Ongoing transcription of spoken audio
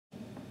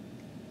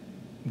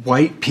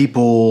white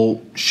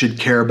people should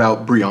care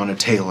about Breonna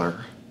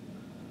Taylor.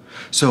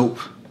 So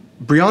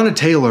Breonna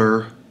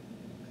Taylor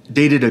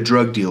dated a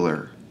drug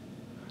dealer,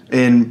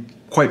 and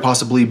quite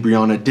possibly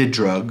Breonna did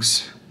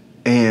drugs,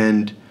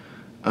 and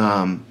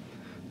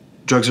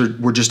drugs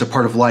were just a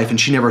part of life, and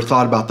she never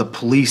thought about the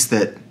police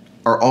that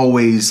are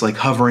always like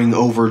hovering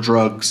over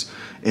drugs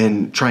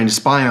and trying to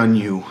spy on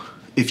you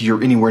if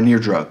you're anywhere near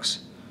drugs.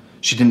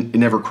 It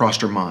never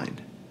crossed her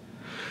mind.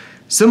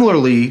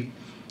 Similarly,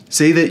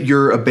 say that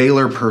you're a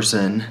Baylor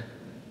person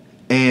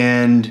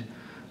and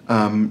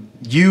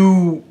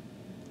you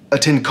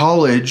attend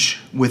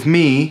college with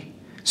me,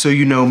 so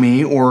you know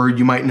me, or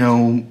you might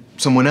know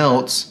someone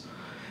else,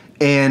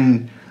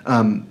 and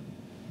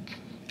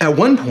at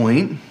one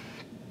point,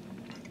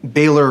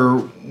 Baylor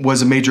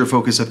was a major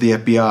focus of the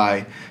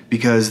FBI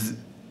because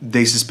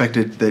they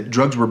suspected that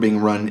drugs were being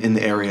run in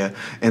the area,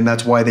 and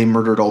that's why they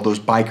murdered all those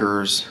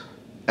bikers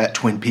at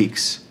Twin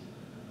Peaks.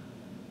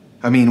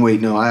 I mean, wait,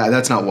 no,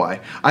 that's not why.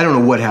 I don't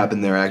know what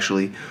happened there,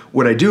 actually.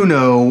 What I do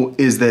know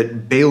is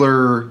that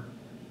Baylor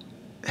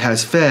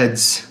has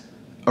feds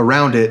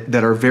around it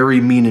that are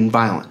very mean and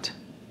violent.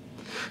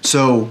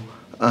 So,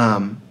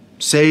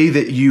 say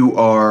that you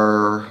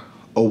are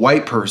a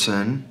white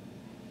person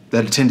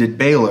that attended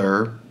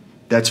Baylor,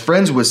 that's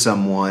friends with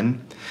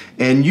someone,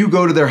 and you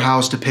go to their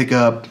house to pick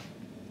up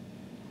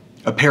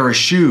a pair of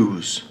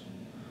shoes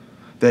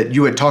that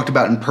you had talked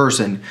about in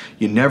person.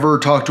 You never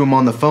talked to them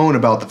on the phone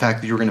about the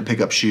fact that you were going to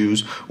pick up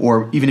shoes,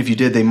 or even if you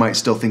did, they might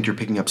still think you're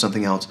picking up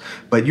something else.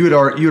 But you had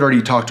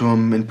already talked to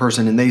them in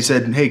person, and they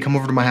said, hey, come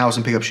over to my house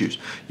and pick up shoes.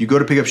 You go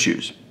to pick up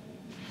shoes.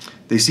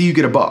 They see you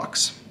get a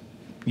box.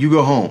 You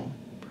go home.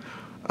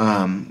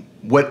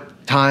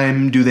 What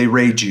time do they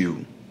raid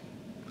you?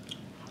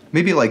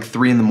 Maybe at like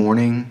 3 in the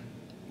morning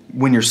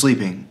when you're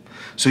sleeping.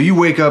 So you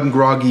wake up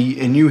groggy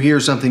and you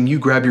hear something, you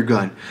grab your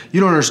gun. You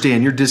don't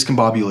understand, you're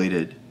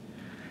discombobulated.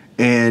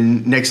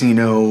 And next thing you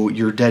know,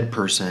 you're a dead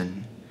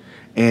person.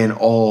 And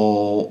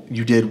all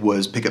you did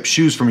was pick up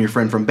shoes from your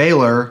friend from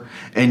Baylor,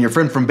 and your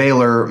friend from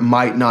Baylor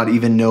might not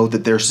even know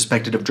that they're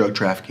suspected of drug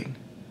trafficking.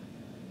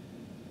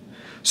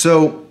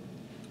 So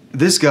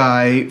this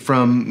guy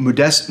from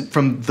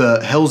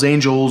the Hells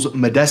Angels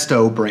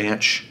Modesto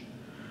branch,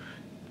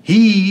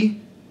 he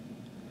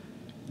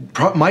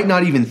might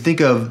not even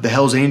think of the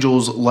Hells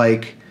Angels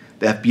like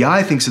the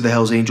FBI thinks of the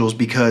Hells Angels,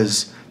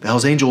 because the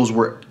Hells Angels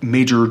were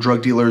major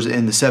drug dealers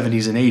in the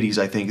 70s and 80s,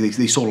 I think.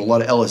 They sold a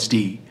lot of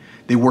LSD.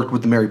 They worked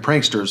with the Merry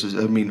Pranksters,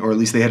 I mean, or at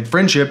least they had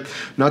friendship.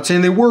 Not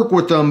saying they worked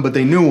with them, but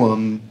they knew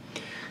them.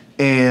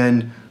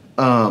 And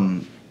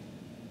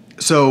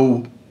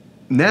so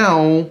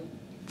now,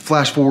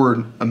 flash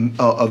forward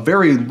a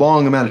very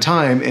long amount of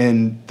time,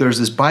 and there's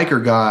this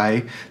biker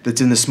guy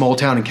that's in this small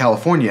town in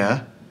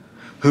California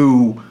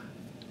who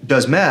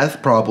does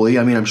meth, probably.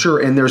 I mean, I'm sure.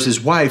 And there's his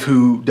wife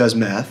who does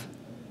meth.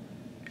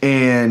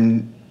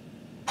 And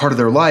part of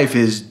their life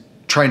is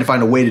trying to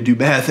find a way to do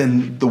meth,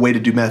 and the way to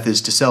do meth is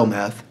to sell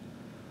meth.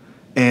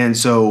 And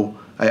so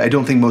I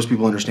don't think most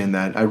people understand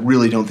that. I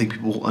really don't think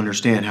people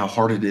understand how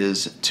hard it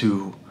is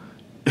to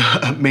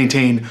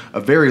maintain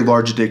a very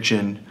large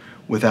addiction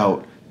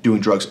without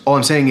doing drugs. All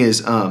I'm saying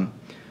is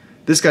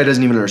this guy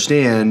doesn't even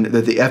understand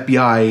that the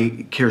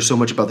FBI cares so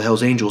much about the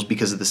Hells Angels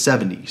because of the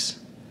 70s.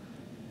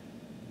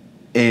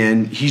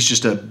 And he's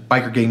just a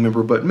biker gang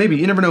member, but maybe,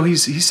 you never know,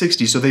 he's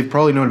 60, so they've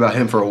probably known about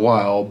him for a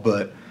while,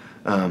 but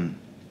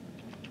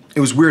it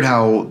was weird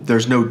how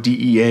there's no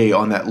DEA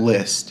on that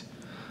list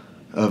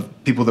of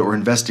people that were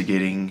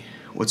investigating,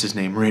 what's his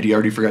name, Randy, I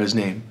already forgot his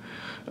name.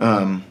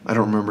 I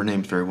don't remember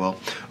names very well.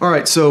 All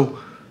right, so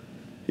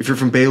if you're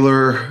from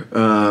Baylor,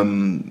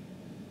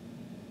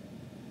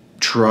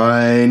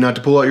 try not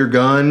to pull out your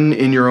gun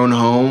in your own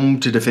home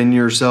to defend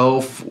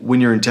yourself when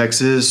you're in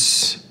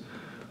Texas,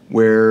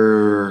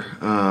 where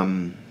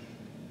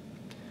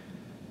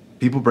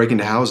people break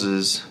into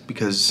houses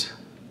because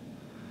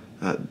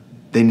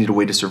they need a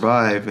way to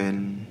survive.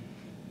 And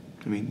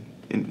I mean,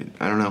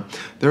 I don't know.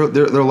 There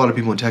are a lot of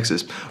people in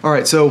Texas. All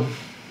right, so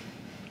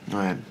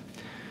I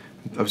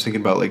was thinking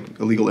about like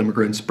illegal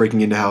immigrants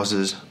breaking into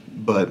houses,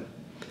 but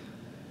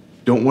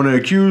don't want to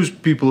accuse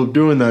people of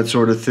doing that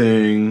sort of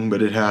thing,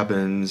 but it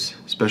happens,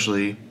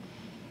 especially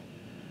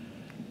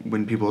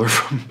when people are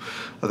from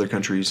other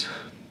countries.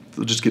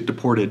 They'll just get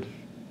deported.